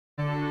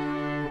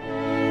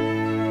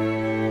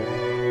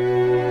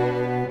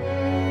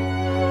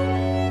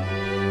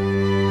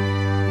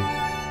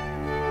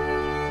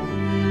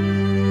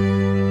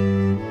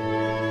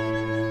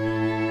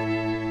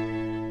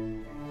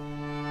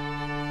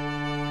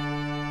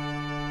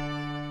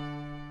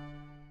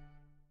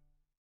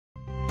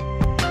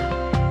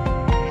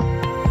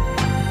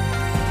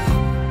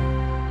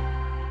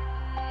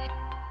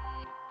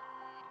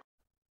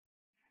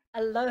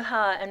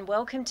Aloha and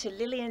welcome to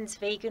Lillian's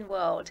Vegan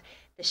World,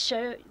 the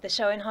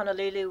show in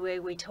Honolulu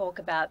where we talk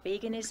about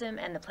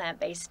veganism and the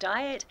plant-based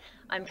diet.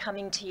 I'm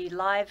coming to you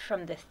live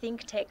from the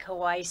ThinkTech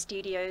Hawaii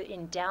studio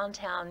in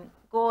downtown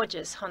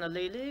gorgeous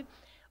Honolulu.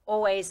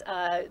 Always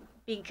a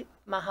big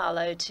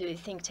mahalo to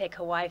ThinkTech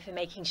Hawaii for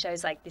making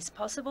shows like this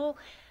possible.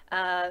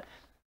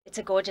 It's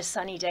a gorgeous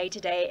sunny day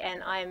today,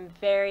 and I'm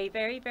very,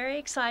 very, very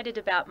excited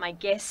about my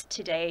guest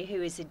today,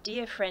 who is a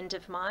dear friend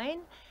of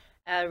mine,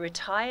 a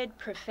retired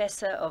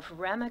professor of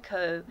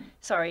Ramapo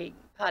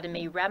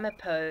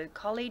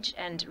College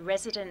and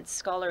resident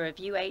scholar of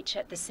UH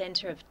at the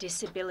Center of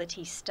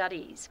Disability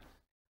Studies.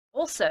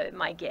 Also,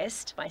 my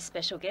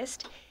special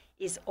guest,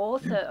 is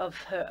author of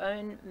her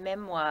own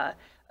memoir,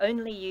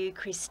 Only You,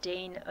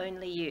 Christine,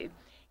 Only You.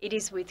 It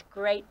is with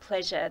great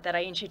pleasure that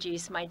I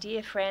introduce my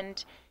dear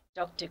friend,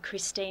 Dr.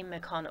 Christine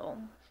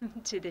McCohnnel,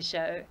 to the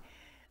show.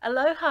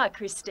 Aloha,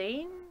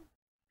 Christine.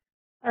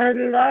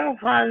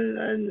 Aloha,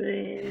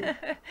 Lillian.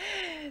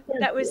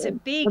 That was a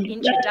big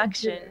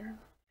introduction.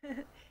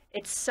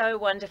 It's so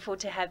wonderful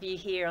to have you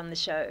here on the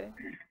show.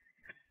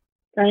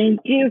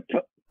 Thank you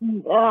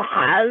for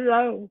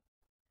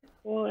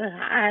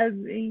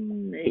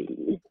having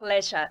me.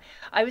 Pleasure.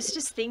 I was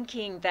just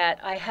thinking that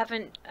I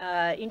haven't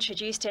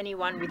introduced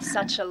anyone with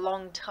such a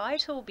long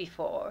title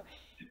before.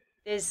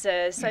 There's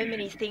so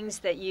many things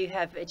that you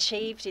have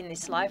achieved in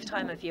this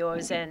lifetime of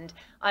yours, and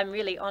I'm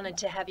really honored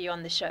to have you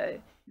on the show.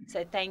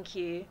 So thank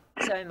you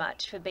so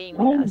much for being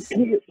with us.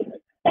 You.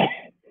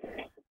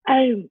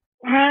 I'm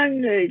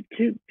honored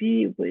to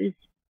be with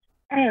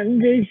on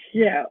the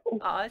show.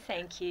 Oh,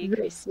 thank you,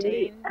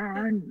 Christine.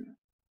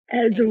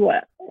 As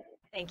well.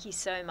 Thank you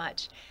so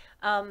much.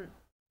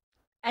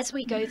 As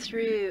we go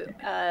through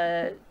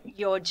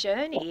your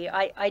journey,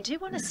 I do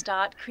want to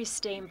start,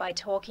 Christine, by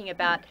talking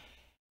about,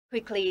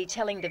 quickly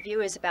telling the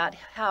viewers about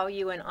how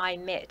you and I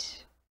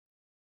met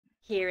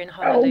here in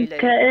Honolulu.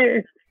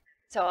 Okay.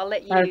 So I'll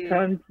let you. That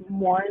sounds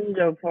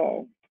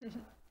wonderful.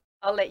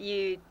 I'll let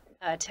you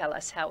tell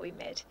us how we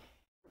met.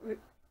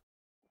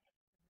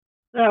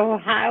 So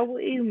how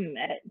we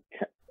met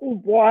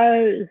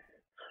was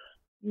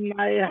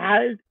my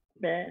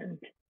husband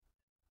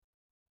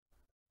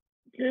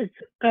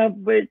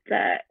discovered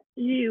that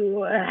you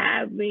were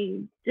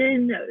having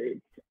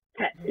dinners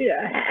at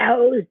your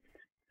house,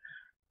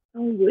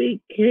 and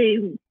we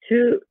came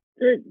to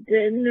the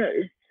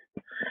dinners,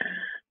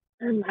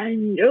 and I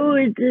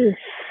noticed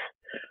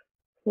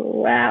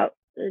throughout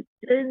the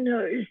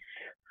dinners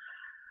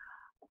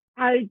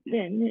I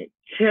didn't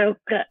choke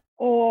at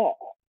all.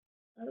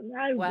 And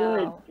I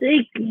was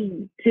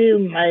thinking to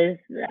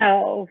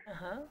myself,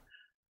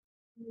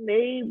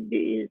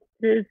 maybe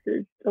this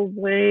is the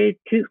way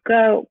to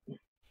go.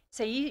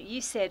 So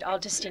you said, I'll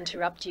just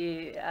interrupt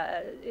you,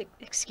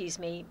 excuse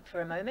me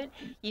for a moment.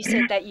 You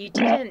said that you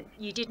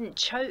didn't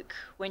choke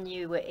when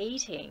you were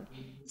eating.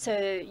 So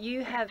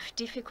you have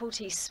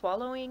difficulty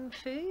swallowing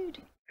food?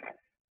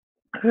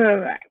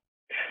 Correct.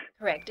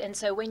 Correct. And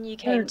so when you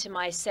came to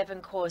my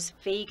 7-course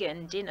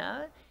vegan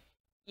dinner,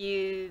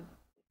 is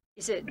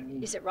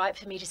it right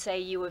for me to say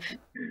you were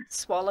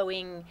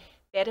swallowing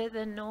better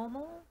than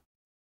normal?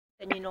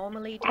 Than you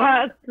normally do?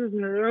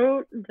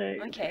 Absolutely.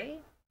 Okay.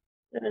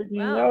 There's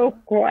no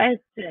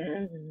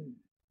question.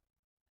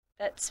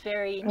 That's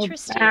very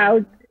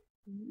interesting.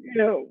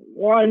 You're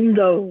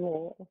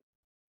wonderful.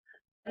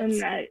 And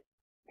my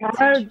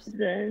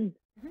husband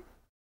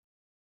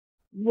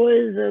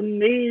was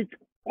amazed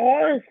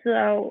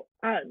also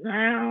at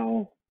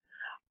how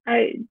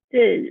I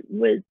did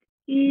with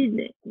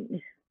eating.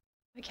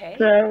 Okay.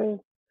 So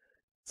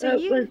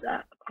it was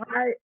an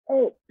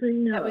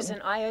eye-opener. That was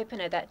an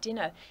eye-opener, that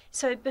dinner.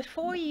 So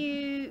before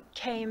you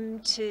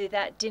came to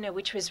that dinner,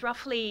 which was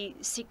roughly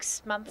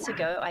 6 months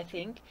ago, I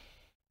think,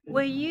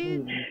 were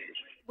you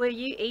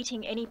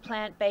eating any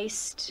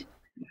plant-based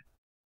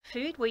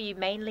food? Were you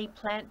mainly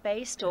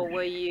plant-based, or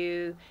were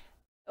you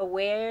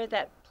aware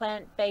that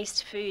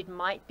plant-based food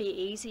might be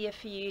easier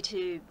for you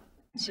to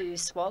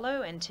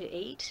swallow and to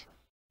eat?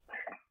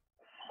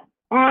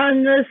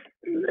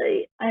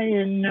 Honestly, I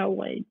had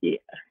no idea.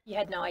 You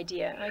had no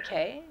idea.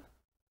 Okay.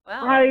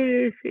 Wow. I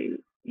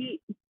usually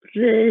eat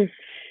fish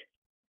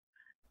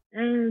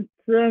and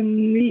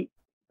some meat,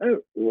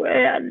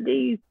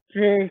 rarely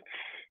fish.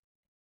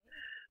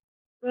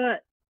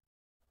 But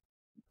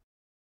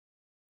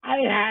I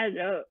had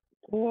a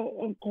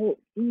quote-unquote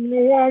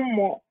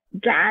normal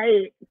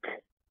diet.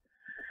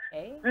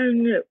 Okay.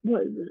 And it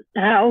was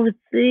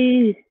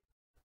healthy.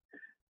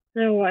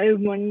 So I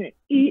wouldn't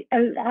eat a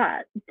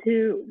lot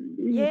to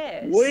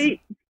lose weight.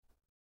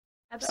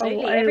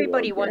 Absolutely.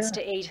 Everybody wants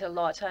to eat a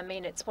lot. I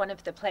mean, it's one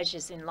of the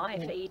pleasures in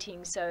life,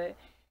 eating. So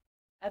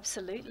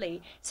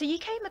absolutely. So you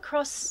came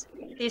across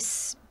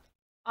this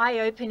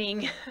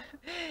eye-opening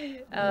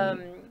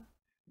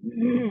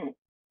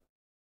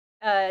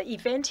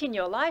event in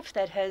your life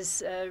that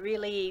has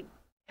really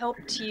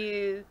helped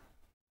you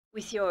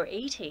with your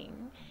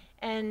eating.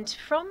 And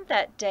from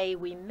that day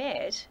we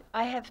met,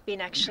 I have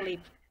been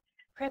actually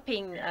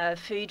prepping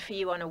food for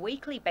you on a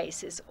weekly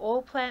basis,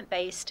 all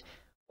plant-based,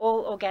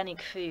 all organic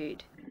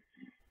food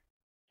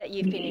that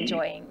you've been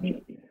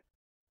enjoying?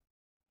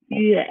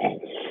 Yes.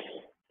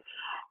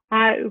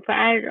 I'd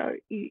rather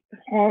eat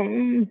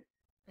home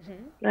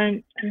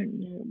than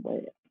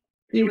anywhere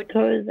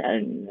because I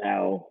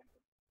know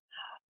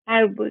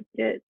I would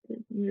get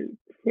the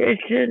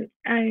nutrition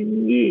I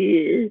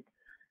need,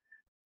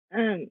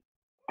 and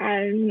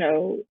I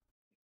know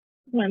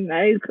when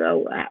I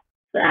go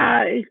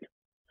outside,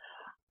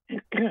 I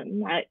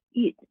cannot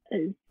eat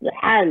a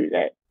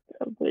salad,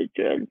 so it's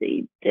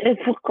really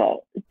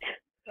difficult.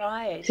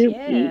 Right, to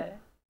yeah. eat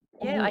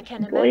Yeah, I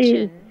can healthily.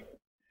 imagine.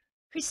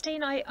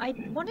 Christine, I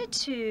wanted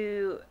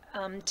to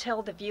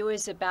tell the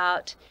viewers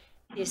about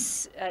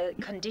this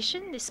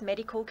condition, this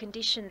medical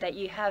condition that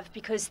you have,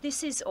 because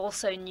this is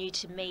also new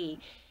to me,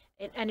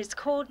 and it's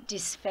called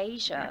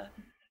dysphagia.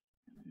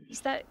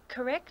 Is that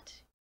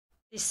correct?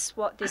 This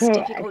Correct.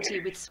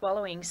 difficulty with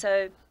swallowing.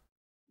 So,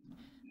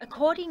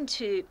 according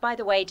to, by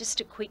the way,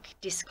 just a quick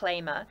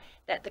disclaimer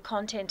that the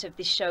content of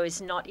this show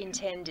is not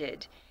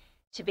intended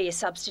to be a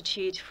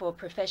substitute for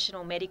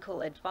professional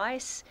medical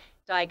advice,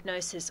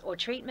 diagnosis, or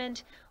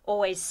treatment.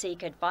 Always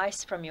seek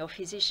advice from your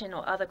physician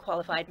or other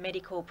qualified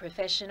medical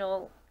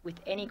professional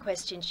with any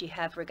questions you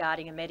have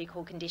regarding a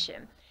medical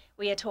condition.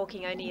 We are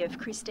talking only of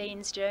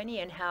Christine's journey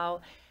and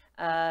how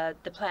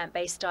the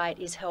plant-based diet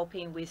is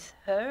helping with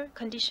her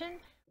condition,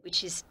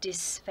 which is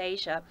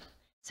dysphagia.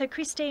 So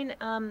Christine,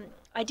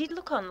 I did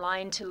look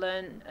online to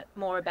learn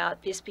more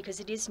about this because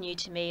it is new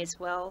to me as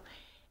well.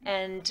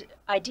 And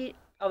I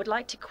would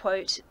like to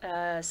quote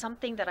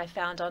something that I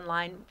found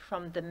online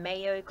from the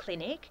Mayo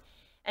Clinic,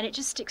 and it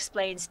just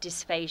explains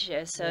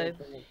dysphagia. So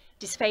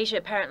dysphagia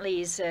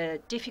apparently is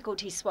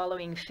difficulty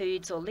swallowing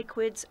foods or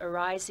liquids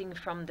arising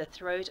from the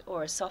throat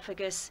or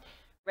esophagus,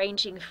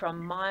 ranging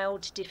from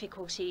mild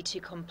difficulty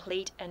to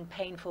complete and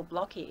painful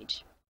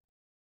blockage.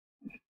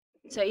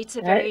 So it's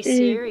a very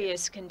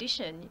serious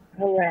condition.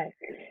 Correct.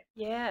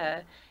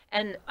 Yeah,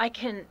 and I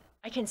can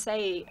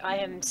say I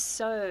am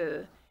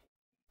so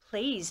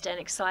pleased and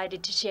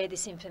excited to share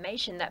this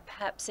information that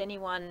perhaps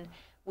anyone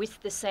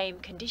with the same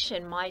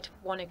condition might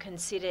want to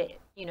consider,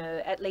 you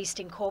know, at least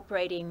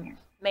incorporating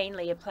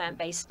mainly a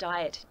plant-based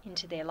diet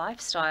into their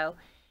lifestyle,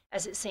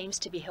 as it seems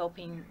to be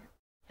helping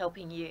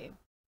you.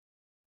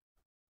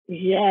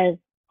 Yes,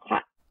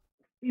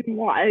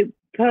 my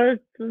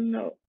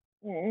personal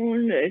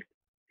own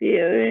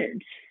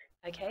experience,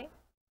 Okay.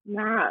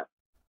 not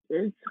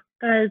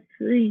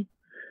discussing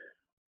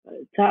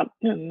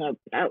talking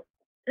about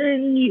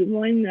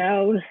anyone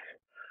else,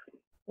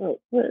 but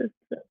with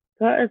the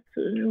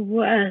person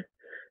with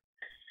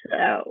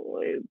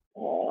cerebral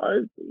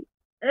palsy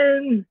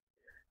and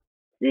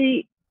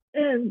the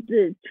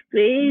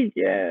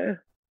dysphagia.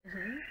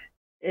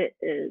 It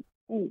is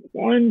a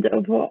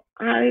wonderful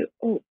eye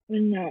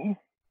opener.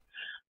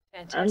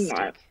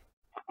 Fantastic.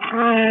 And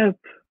I have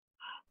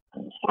a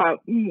lot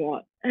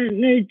more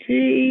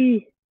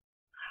energy.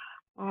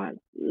 I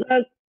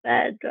look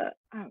better.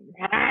 I'm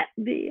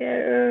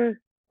happier.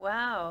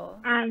 Wow.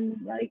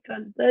 I'm like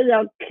a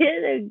little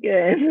kid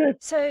again.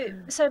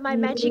 So my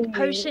magic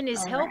potion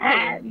is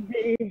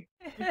helping.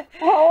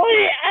 Oh,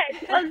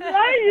 yes, I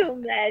love your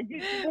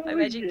magic potion. My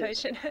magic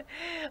potion.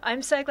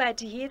 I'm so glad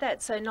to hear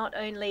that. So not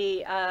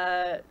only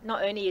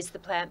is the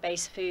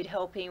plant-based food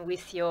helping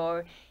with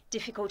your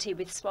difficulty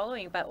with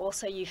swallowing, but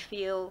also you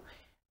feel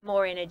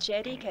more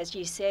energetic, as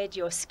you said,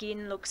 your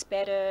skin looks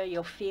better,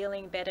 you're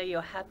feeling better,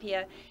 you're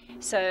happier.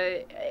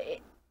 So,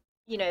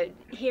 you know,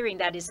 hearing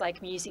that is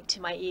like music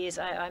to my ears.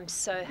 I'm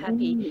so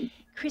happy.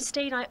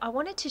 Christine, I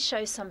wanted to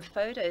show some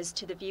photos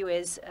to the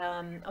viewers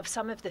of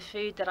some of the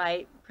food that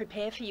I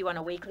prepare for you on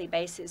a weekly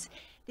basis.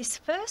 This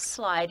first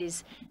slide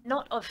is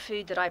not of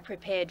food that I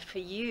prepared for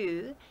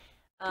you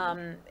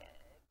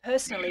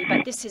personally,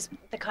 but this is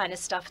the kind of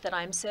stuff that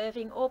I'm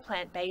serving, all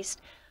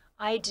plant-based.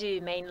 I do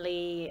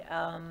mainly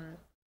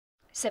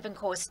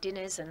 7-course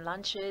dinners and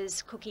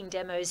lunches, cooking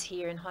demos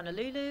here in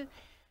Honolulu.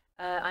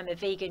 I'm a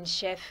vegan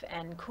chef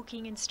and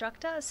cooking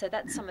instructor, so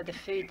that's some of the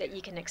food that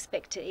you can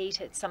expect to eat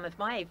at some of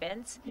my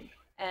events,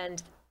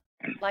 and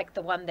like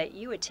the one that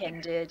you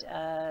attended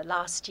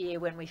last year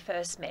when we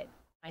first met,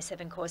 my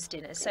 7-course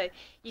dinner. So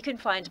you can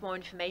find more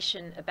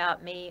information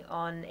about me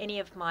on any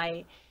of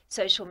my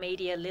social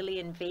media,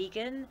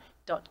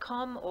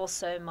 lillianvegan.com,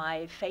 also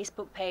my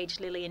Facebook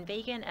page, Lillian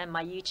Vegan, and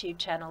my YouTube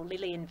channel,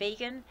 Lillian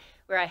Vegan,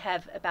 where I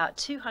have about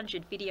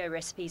 200 video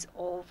recipes,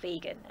 all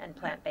vegan and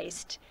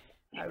plant-based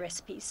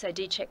recipes. So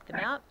do check them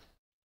out.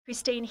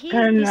 Christine,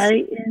 here.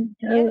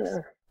 Yes,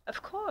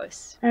 of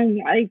course.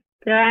 And I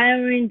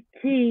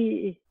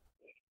guarantee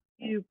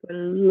you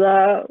will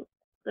love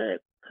the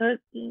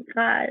cooking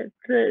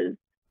classes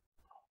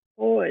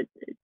or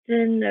the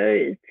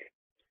dinners.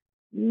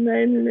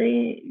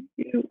 Lily,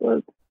 you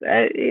work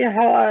very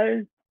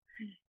hard.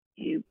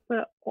 You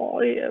put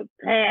all your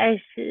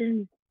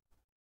passion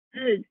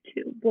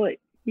into what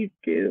you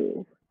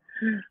do.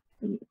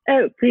 And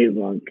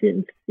everyone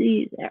can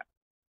see that.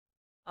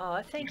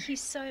 Oh, thank you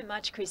so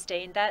much,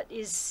 Christine. That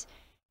is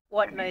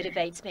what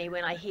motivates me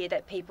when I hear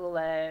that people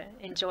are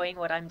enjoying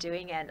what I'm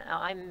doing, and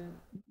I'm,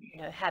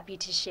 happy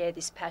to share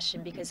this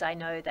passion because I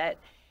know that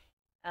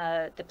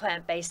the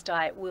plant-based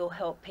diet will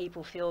help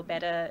people feel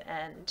better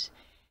and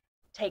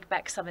take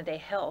back some of their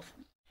health.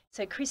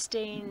 So,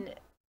 Christine,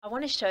 I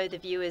want to show the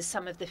viewers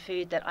some of the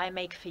food that I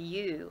make for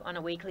you on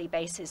a weekly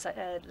basis.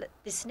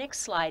 This next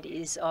slide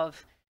is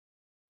of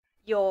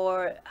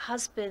your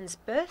husband's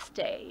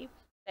birthday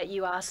that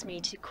you asked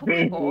me to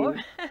cook for.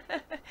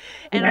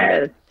 And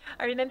Yes.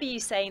 I remember you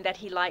saying that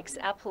he likes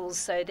apples,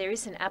 so there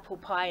is an apple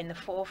pie in the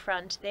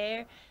forefront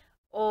there,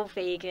 all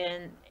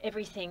vegan,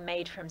 everything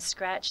made from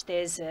scratch.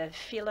 There's a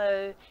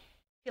phyllo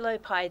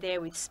pie there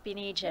with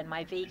spinach and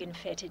my vegan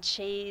feta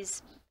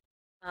cheese,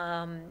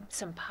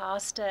 some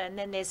pasta, and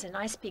then there's a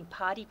nice big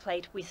party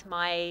plate with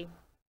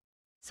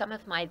some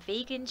of my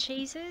vegan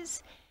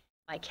cheeses,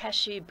 my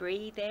cashew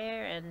brie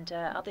there, and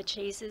other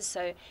cheeses.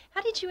 So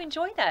how did you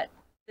enjoy that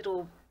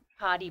little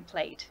party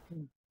plate?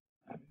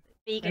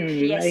 Vegan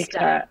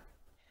fiesta.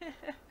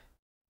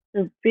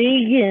 The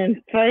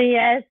vegan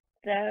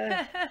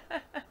fiesta.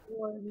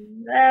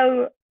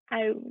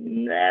 I will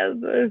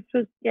never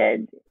forget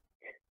it.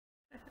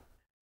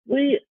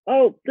 We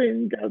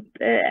opened the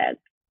bag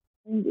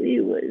and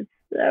we were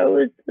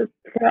so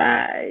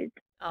surprised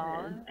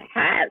and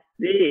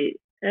happy.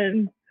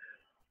 And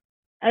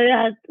I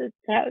have to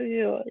tell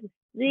you a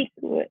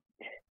secret.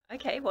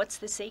 Okay, what's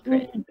the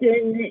secret? We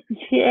didn't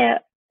share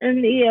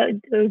any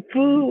of the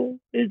food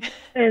with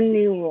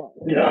anyone.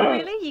 Oh,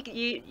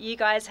 really? You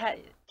guys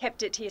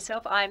kept it to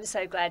yourself? I'm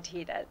so glad to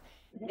hear that.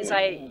 Because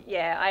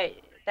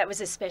that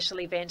was a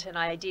special event and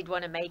I did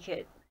want to make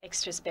it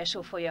extra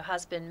special for your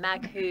husband,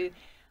 Mac, who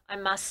I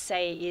must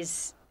say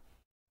is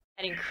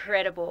an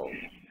incredible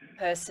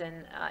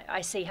person.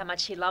 I see how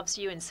much he loves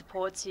you and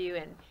supports you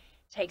and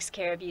takes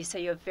care of you. So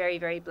you're very,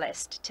 very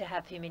blessed to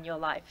have him in your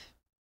life.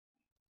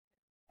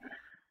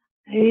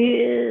 He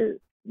is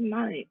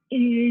my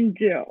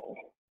angel.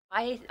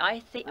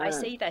 I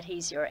see that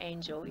he's your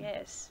angel.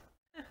 Yes.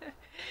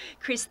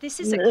 Chris, this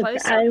is a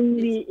close-up.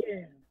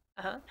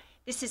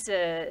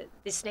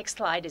 This next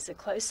slide is a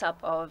close-up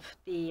of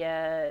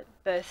the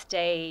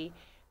birthday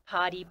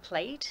party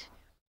plate,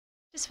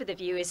 just for the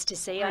viewers to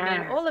see. I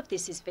mean, all of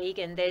this is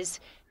vegan. There's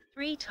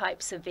 3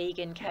 types of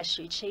vegan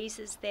cashew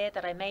cheeses there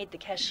that I made. The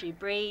cashew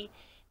brie.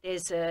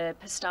 There's a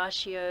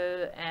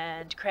pistachio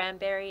and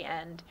cranberry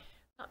and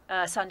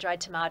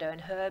sun-dried tomato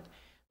and herb.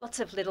 Lots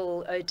of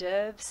little hors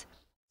d'oeuvres.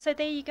 So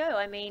there you go.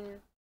 I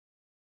mean,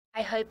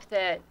 I hope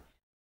that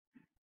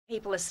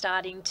people are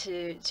starting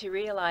to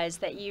realize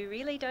that you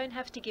really don't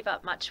have to give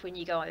up much when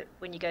you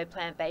go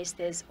plant-based.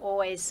 There's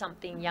always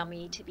something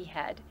yummy to be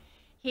had.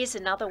 Here's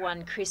another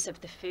one, Chris, of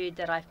the food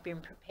that I've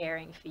been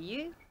preparing for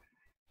you.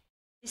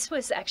 This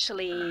was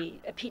actually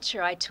a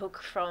picture I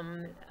took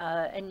from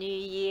a New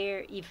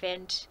Year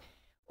event,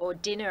 or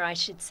dinner I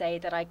should say,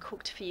 that I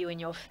cooked for you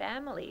and your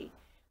family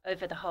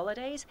over the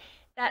holidays.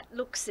 That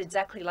looks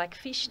exactly like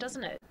fish,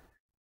 doesn't it?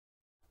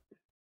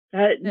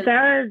 It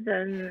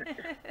doesn't.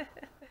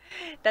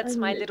 That's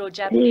my little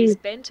Japanese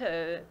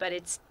bento, but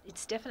it's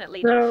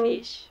definitely not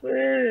fish.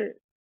 Good.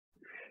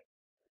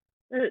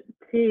 It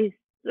tastes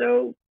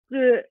so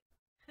good.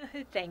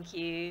 Thank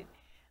you.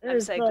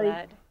 I'm so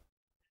glad.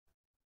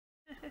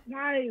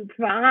 My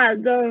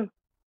father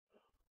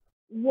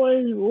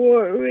was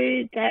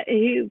worried that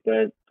he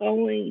was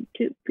going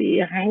to be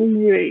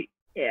hungry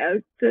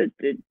after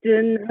the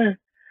dinner,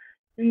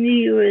 and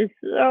he was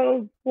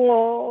so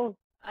full.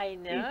 I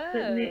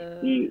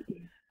know.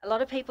 A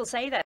lot of people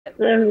say that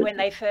when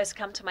they first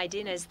come to my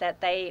dinners,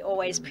 that they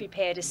always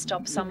prepare to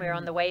stop somewhere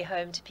on the way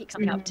home to pick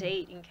something up to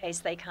eat in case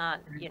they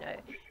can't,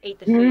 eat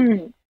the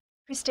food.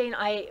 Christine,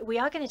 we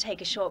are going to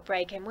take a short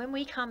break, and when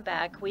we come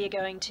back, we are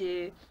going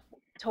to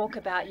talk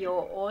about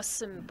your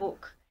awesome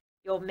book,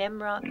 your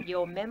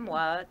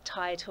memoir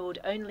titled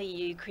Only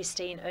You,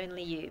 Christine,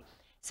 Only You.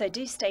 So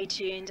do stay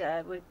tuned.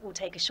 We'll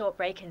take a short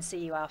break and see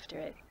you after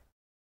it.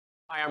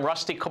 Hi, I'm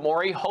Rusty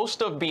Komori,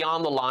 host of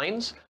Beyond the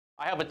Lines.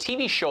 I have a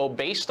TV show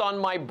based on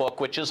my book,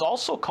 which is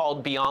also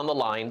called Beyond the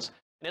Lines,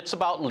 and it's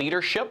about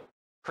leadership,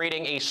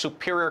 creating a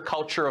superior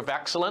culture of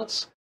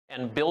excellence,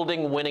 and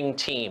building winning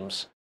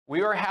teams.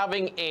 We are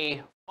having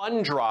a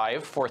fund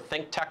drive for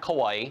ThinkTech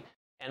Hawaii,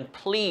 and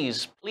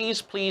please,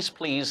 please, please,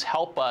 please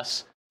help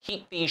us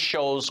keep these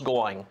shows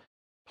going.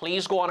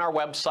 Please go on our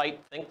website,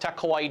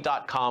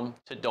 thinktechhawaii.com,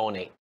 to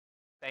donate.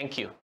 Thank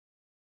you.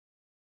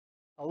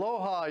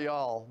 Aloha,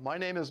 y'all. My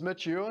name is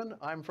Mitch Ewan.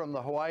 I'm from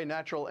the Hawaii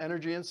Natural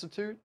Energy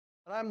Institute,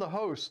 and I'm the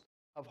host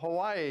of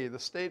Hawaii, the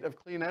State of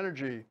Clean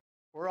Energy.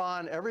 We're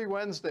on every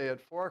Wednesday at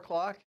 4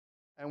 o'clock,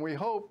 and we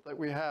hope that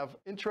we have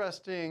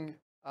interesting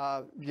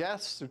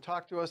guests who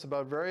talk to us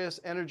about various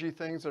energy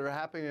things that are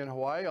happening in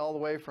Hawaii, all the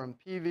way from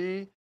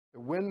PV to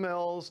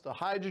windmills to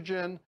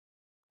hydrogen,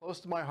 close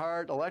to my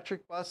heart,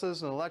 electric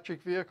buses and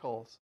electric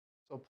vehicles.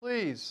 So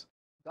please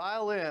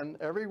dial in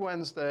every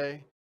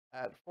Wednesday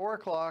at 4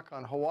 o'clock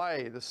on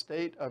Hawaii, the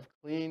State of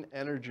Clean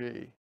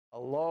Energy.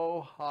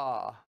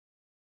 Aloha.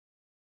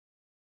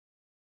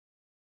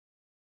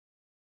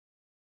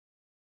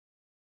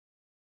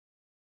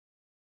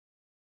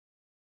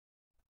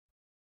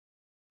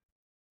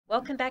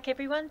 Welcome back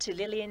everyone to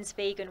Lillian's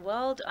Vegan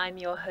World. I'm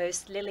your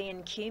host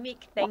Lillian Cumic.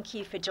 Thank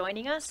you for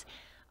joining us.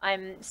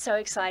 I'm so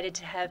excited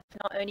to have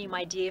not only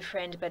my dear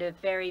friend but a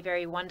very,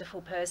 very wonderful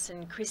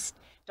person,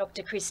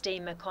 Dr.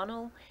 Christine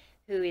McCohnnel,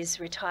 who is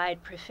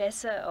retired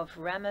professor of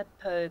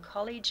Ramapo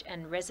College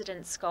and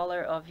resident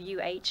scholar of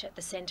UH at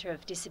the Centre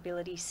of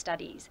Disability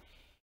Studies.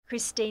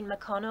 Christine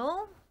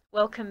McCohnnel,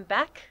 welcome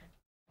back.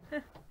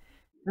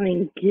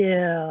 Thank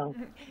you.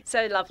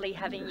 So lovely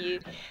having you.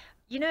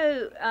 You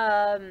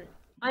know,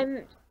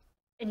 I'm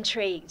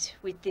intrigued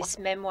with this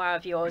memoir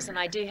of yours, and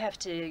I do have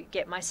to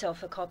get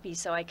myself a copy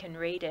so I can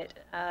read it.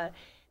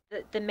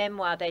 The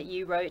memoir that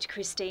you wrote,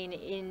 Christine,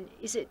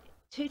 is it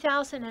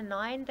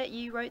 2009 that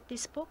you wrote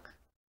this book?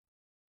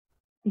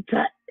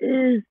 That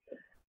is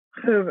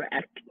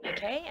correct.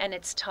 Okay, and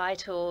it's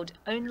titled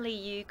Only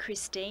You,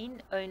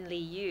 Christine, Only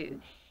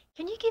You.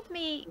 Can you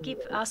give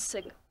us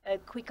a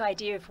quick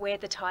idea of where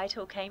the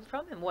title came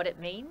from and what it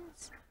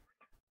means?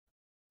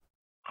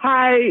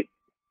 I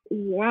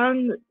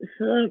want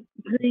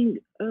something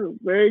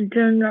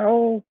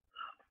original.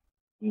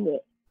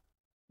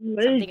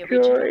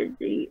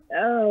 Majority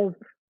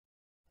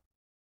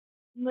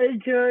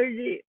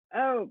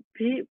of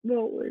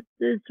people with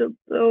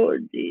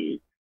disabilities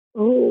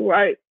who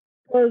write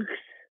books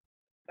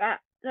about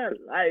their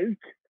life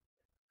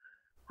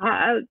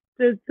have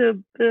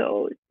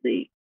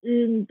disability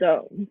in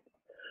them,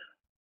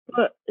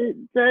 but it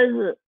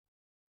doesn't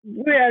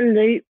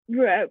really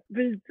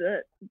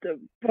represent the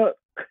book.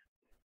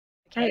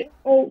 Okay. I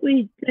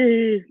always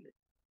did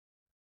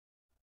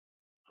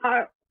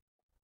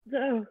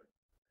the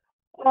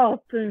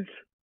office,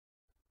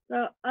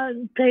 the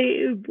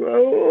unpaid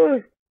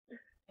road,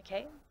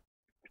 Okay.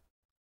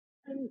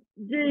 and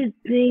did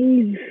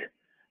things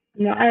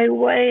my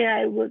way.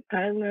 I would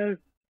kind of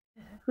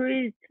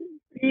feel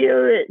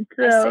it.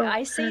 So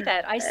I see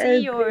that. I see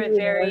you're a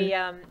very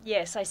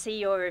yes. I see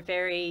you're a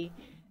very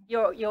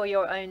you're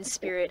your own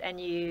spirit,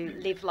 and you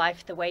live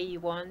life the way you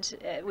want,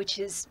 which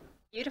is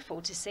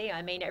beautiful to see.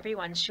 I mean,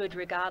 everyone should,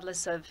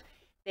 regardless of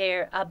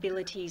their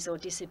abilities or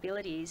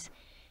disabilities.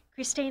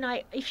 Christine,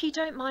 if you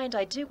don't mind,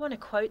 I do want to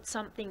quote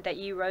something that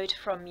you wrote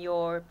from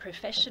your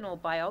professional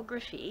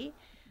biography,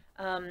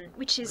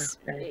 which is,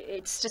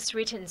 it's just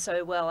written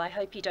so well. I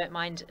hope you don't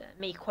mind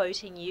me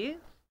quoting you.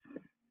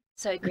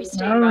 So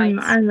Christine writes,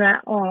 not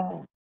at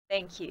all.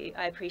 Thank you,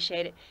 I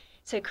appreciate it.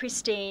 So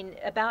Christine,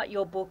 about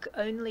your book,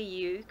 Only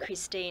You,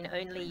 Christine,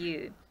 Only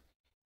You,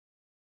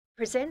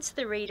 presents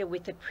the reader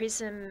with the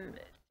prism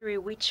through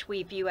which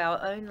we view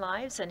our own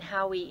lives and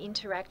how we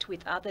interact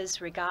with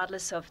others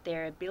regardless of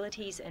their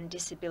abilities and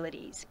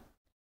disabilities.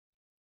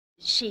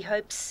 She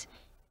hopes,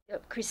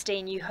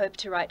 Christine, you hope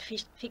to write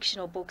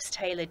fictional books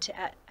tailored to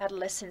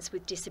adolescents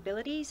with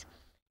disabilities.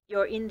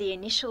 You're in the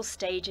initial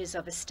stages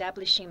of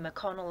establishing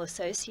McCohnnel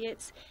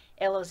Associates,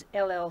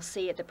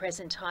 LLC at the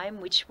present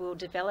time, which will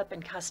develop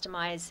and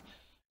customize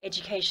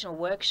educational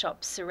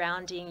workshops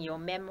surrounding your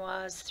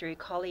memoirs through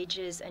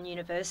colleges and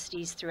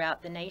universities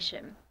throughout the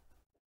nation.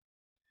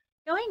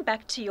 Going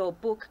back to your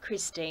book,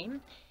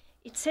 Christine,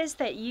 it says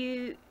that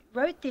you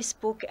wrote this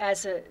book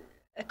as a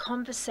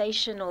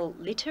conversational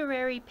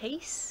literary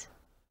piece,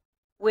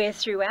 where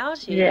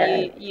throughout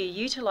it you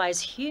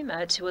utilize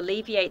humor to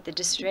alleviate the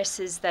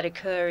distresses that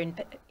occur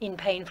in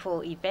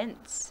painful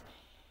events.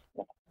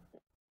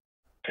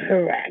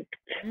 Correct.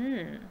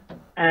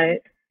 I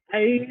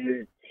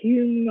use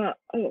humor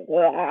a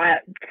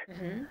lot.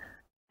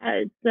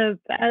 I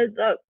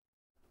develop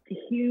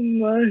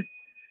humor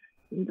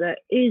that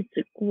is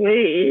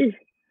great,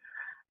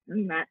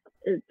 and that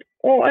is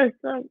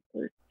also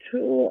the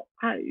tool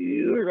I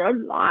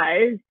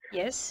utilize.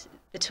 Yes,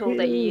 the tool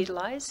that you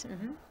utilize.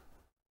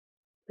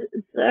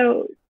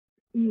 So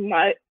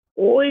my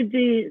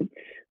audience,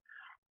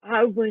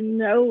 I would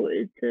know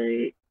if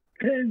they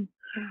can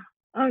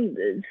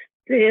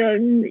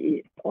understand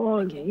me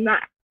or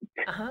not.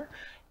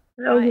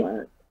 So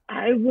when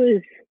I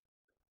was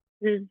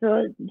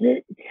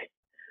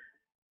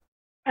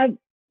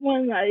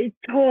when I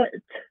taught,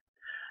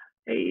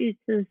 I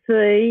used to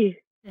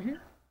say,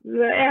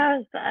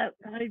 laugh at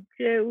my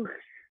jokes,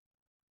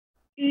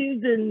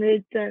 even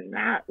if they're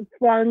not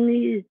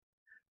funny,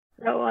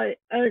 so I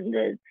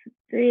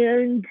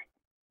understand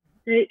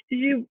that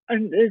you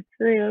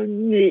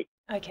understand me.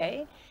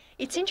 Okay.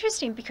 It's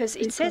interesting because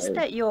it says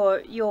that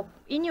you're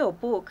in your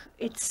book,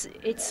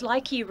 it's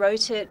like you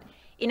wrote it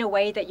in a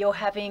way that you're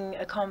having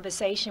a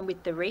conversation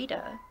with the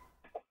reader.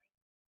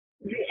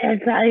 Yes,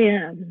 I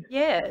am.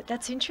 Yeah,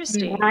 that's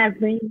interesting.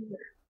 Having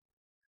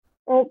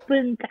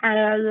open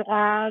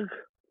dialogue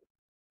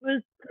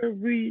with the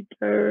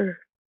reader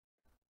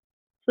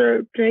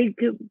so they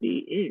can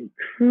be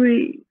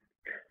intrigued.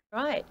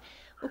 Right.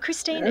 Well,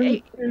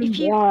 Christine,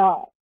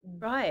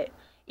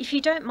 if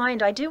you don't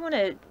mind, I do want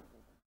to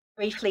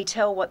briefly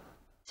tell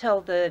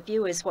the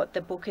viewers what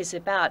the book is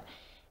about.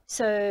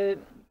 So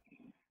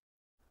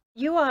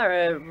you are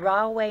a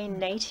Rahway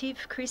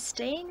native,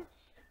 Christine,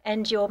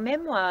 and your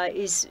memoir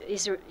is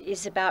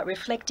about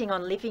reflecting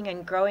on living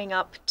and growing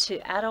up to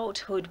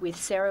adulthood with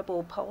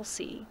cerebral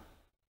palsy.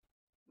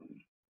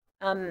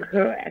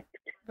 Correct.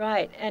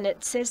 Right, and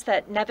it says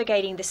that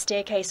navigating the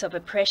staircase of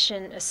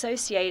oppression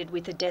associated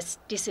with a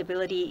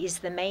disability is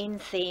the main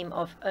theme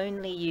of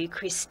Only You,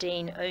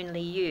 Christine,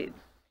 Only You.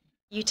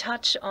 You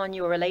touch on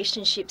your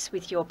relationships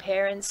with your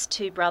parents,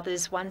 2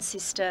 brothers, 1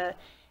 sister,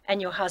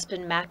 and your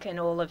husband Mac and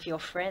all of your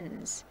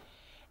friends.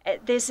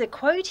 There's a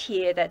quote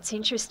here that's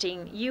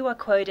interesting. You are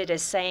quoted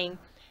as saying,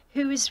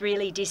 "Who is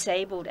really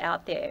disabled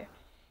out there?"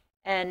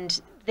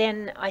 And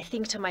then I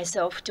think to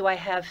myself, do I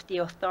have the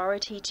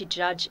authority to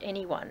judge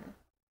anyone?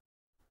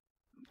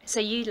 So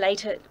you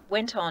later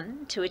went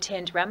on to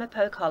attend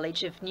Ramapo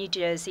College of New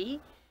Jersey,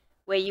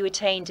 where you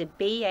attained a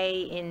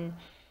BA in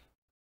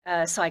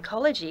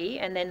psychology,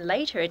 and then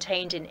later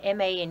attained an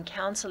MA in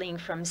counseling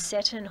from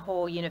Seton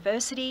Hall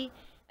University,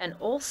 and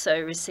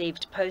also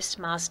received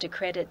postmaster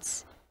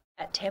credits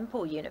at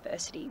Temple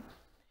University.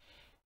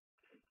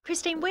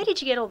 Christine, where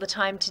did you get all the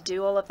time to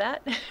do all of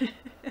that?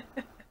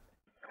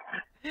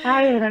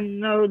 I have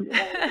no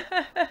life.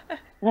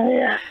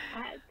 I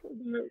had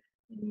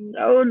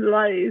no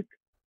life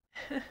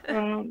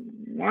from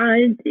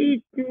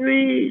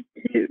 93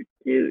 to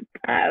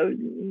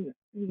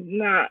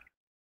 2009.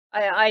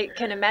 I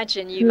can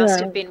imagine you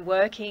must have been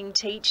working,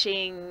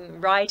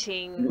 teaching,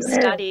 writing,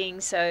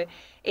 studying, so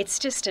it's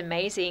just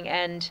amazing.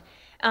 And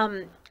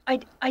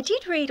I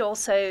did read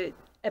also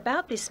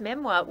about this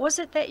memoir. Was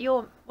it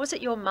your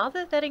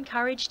mother that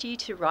encouraged you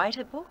to write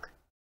a book?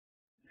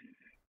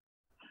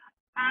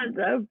 At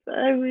a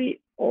very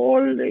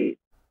early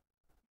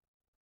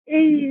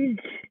age,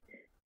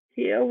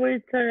 she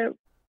always said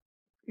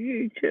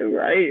you should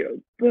write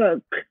a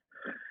book.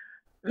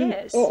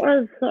 Yes. And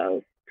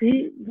also,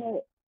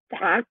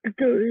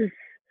 doctors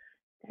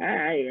that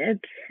I have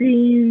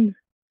seen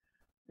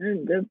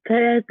in the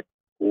past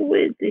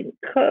would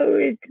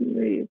encourage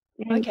me.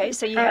 Okay,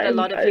 so you had a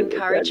lot of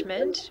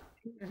encouragement.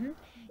 Mm-hmm.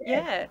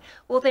 Yeah.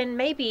 Well, then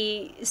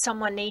maybe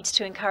someone needs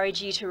to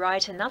encourage you to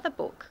write another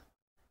book.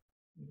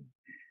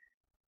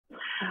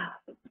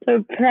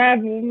 The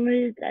problem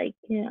is I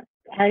can't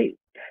type.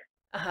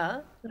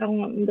 Uh-huh. So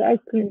I'm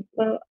looking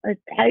for a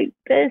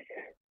typist.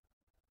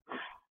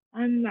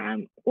 And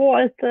I'm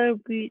also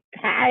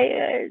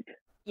retired.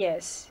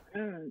 Yes.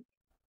 And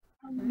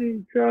I'm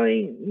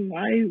enjoying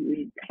my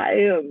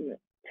retirement.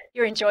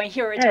 You're enjoying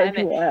your retirement.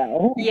 As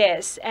well.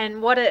 Yes,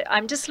 and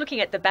I'm just looking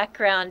at the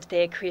background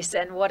there, Chris,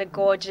 and what a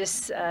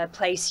gorgeous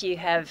place you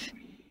have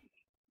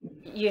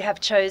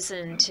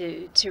chosen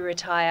to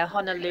retire.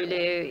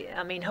 Honolulu,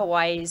 I mean,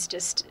 Hawaii is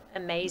just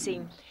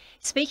amazing.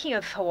 Speaking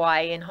of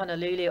Hawaii and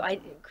Honolulu,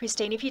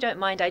 Christine, if you don't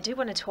mind, I do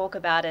want to talk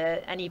about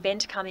an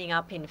event coming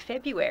up in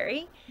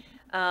February.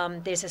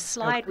 There's a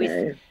slide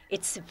with,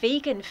 it's a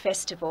vegan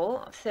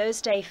festival,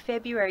 Thursday,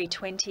 February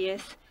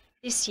 20th,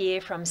 this year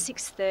from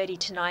 6:30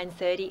 to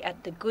 9:30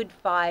 at the Good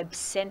Vibes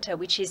Center,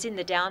 which is in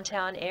the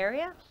downtown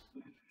area.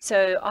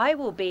 So I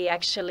will be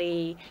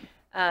actually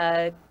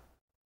at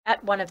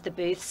one of the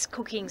booths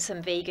cooking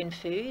some vegan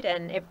food,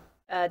 and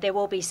there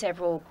will be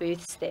several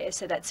booths there.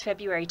 So that's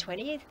February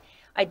 20th.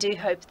 I do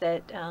hope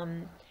that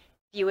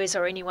viewers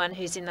or anyone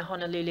who's in the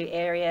Honolulu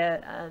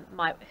area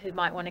who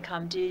might want to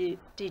come do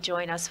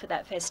join us for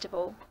that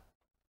festival.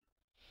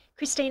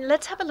 Christine,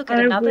 let's have a look at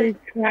another. I will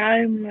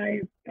try my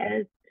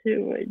best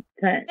to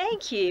attend.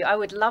 Thank you. I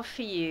would love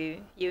for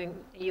you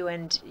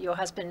and your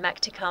husband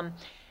Mac to come,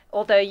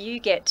 although you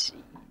get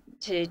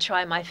to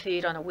try my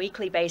food on a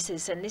weekly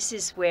basis. And this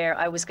is where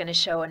I was going to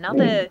show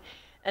another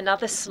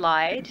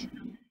slide.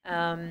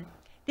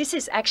 This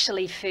is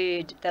actually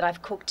food that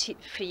I've cooked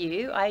for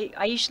you.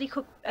 I usually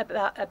cook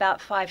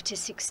about 5 to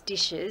 6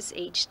 dishes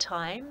each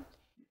time.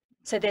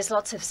 So there's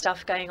lots of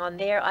stuff going on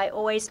there. I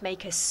always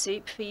make a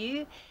soup for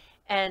you.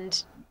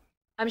 And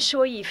I'm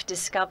sure you've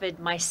discovered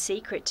my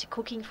secret to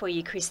cooking for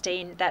you,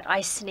 Christine, that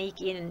I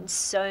sneak in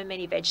so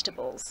many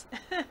vegetables.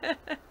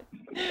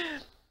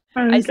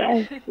 And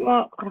that's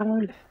what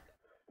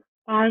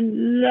I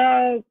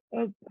love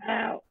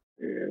about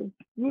the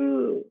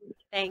food.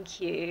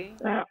 Thank you.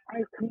 That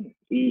I can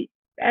eat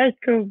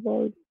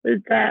vegetables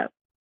without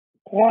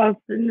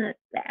coughing it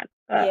back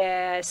up.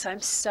 Yes,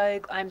 I'm so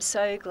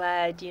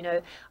glad.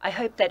 I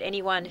hope that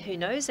anyone who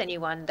knows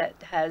anyone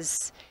that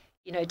has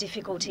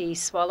difficulty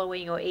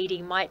swallowing or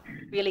eating might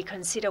really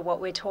consider what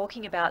we're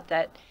talking about,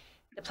 that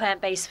the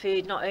plant-based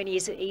food, not only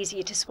is it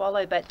easier to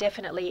swallow, but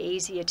definitely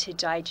easier to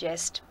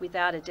digest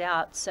without a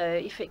doubt. So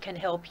if it can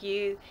help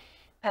you,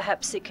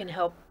 perhaps it can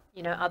help,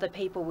 other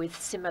people with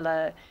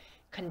similar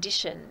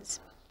conditions.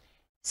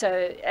 So,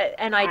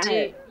 and I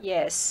do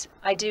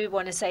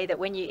want to say that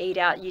when you eat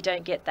out, you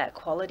don't get that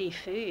quality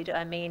food.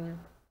 I mean,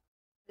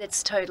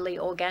 it's totally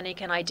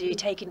organic, and I do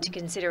take into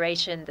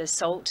consideration the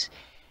salt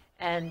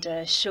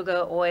and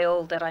sugar,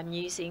 oil that I'm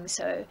using.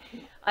 So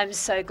I'm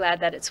so glad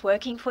that it's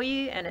working for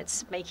you, and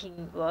it's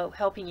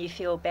helping you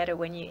feel better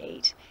when you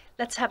eat.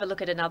 Let's have a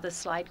look at another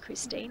slide,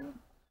 Christine.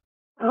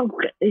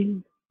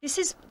 Okay.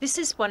 This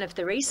is one of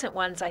the recent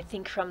ones, I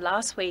think, from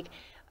last week.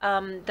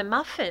 The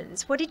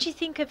muffins. What did you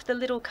think of the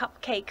little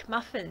cupcake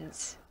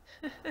muffins?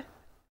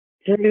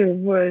 They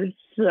were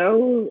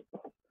so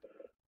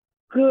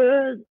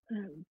good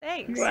and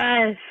Thanks.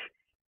 fresh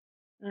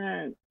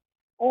and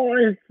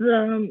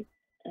awesome.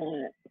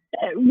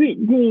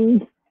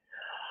 Everything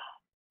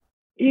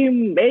you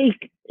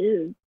make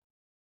is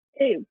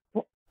a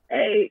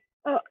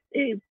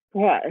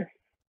plus.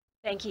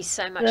 Thank you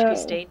so much, So,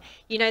 Christine.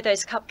 You know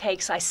those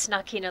cupcakes, I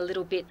snuck in a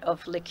little bit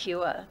of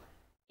liqueur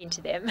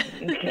into them.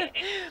 okay.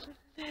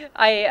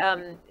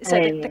 So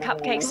the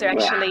cupcakes are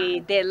actually,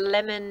 they're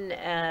lemon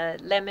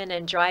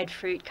and dried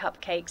fruit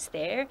cupcakes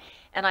there.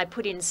 And I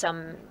put in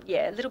some,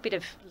 a little bit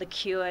of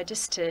liqueur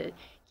just to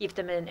give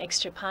them an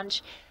extra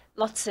punch.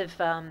 Lots of,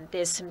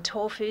 there's some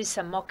tofu,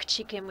 some mock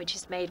chicken, which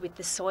is made with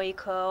the soy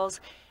curls.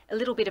 A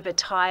little bit of a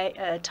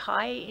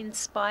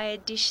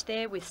Thai-inspired dish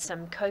there with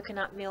some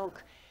coconut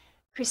milk.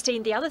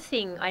 Christine, the other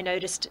thing I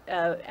noticed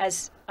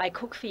as I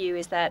cook for you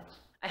is that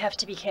I have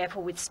to be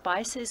careful with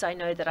spices. I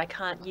know that I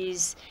can't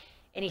use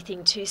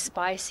anything too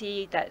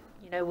spicy that,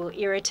 will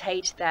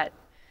irritate that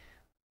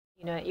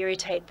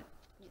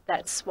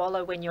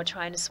swallow when you're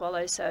trying to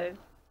swallow. So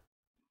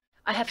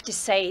I have to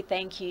say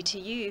thank you to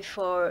you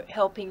for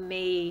helping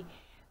me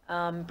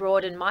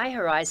broaden my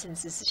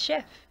horizons as a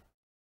chef.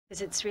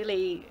 Because it's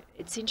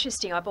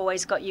interesting. I've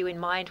always got you in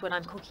mind when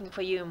I'm cooking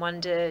for you and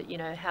wonder,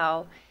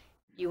 how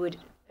you would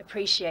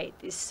appreciate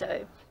this.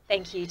 So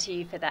thank you to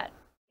you for that.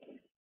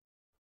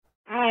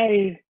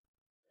 I'm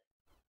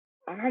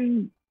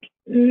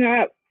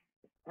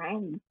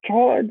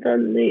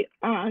totally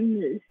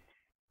honest.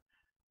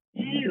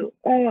 You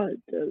are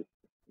the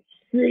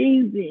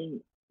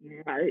saving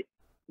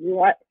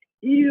what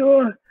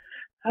you're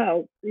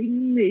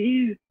helping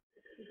me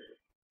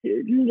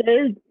to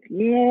live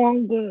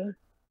longer.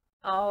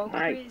 Oh,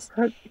 Chris.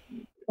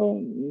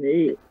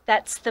 Me.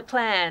 That's the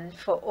plan,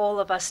 for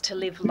all of us to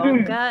live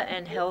longer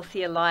and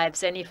healthier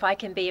lives. And if I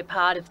can be a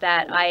part of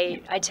that,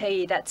 I tell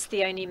you, that's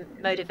the only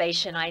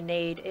motivation I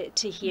need.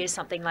 To hear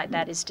something like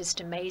that is just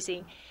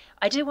amazing.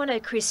 I do want to,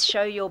 Chris,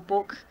 show your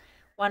book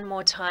one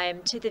more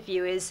time to the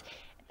viewers.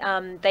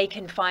 They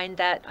can find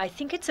that. I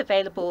think it's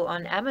available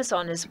on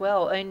Amazon as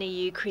well. Only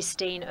You,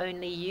 Christine,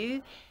 Only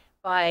You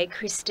by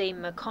Christine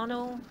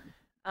McCohnnel.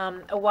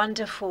 A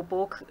wonderful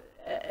book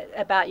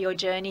about your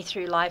journey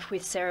through life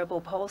with cerebral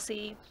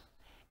palsy.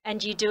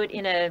 And you do it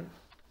in a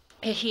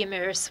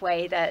humorous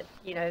way that,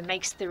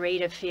 makes the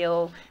reader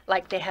feel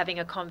like they're having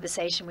a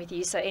conversation with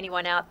you. So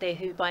anyone out there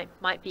who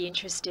might be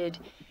interested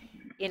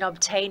in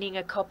obtaining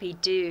a copy,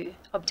 do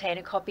obtain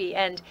a copy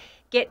and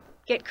get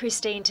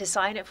Christine to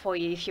sign it for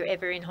you if you're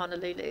ever in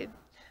Honolulu.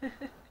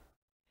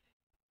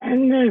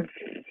 And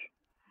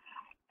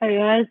I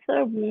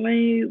also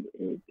believe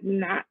it's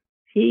not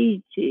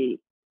PG,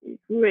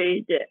 it's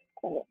rated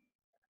R.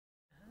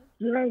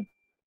 So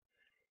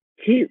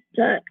keep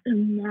that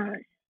in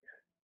mind.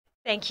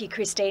 Thank you,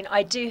 Christine.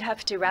 I do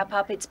have to wrap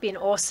up. It's been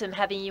awesome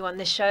having you on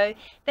the show.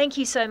 Thank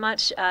you so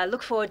much.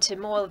 Look forward to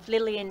more of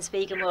Lillian's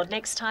Vegan World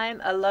next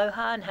time.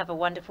 Aloha and have a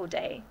wonderful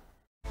day.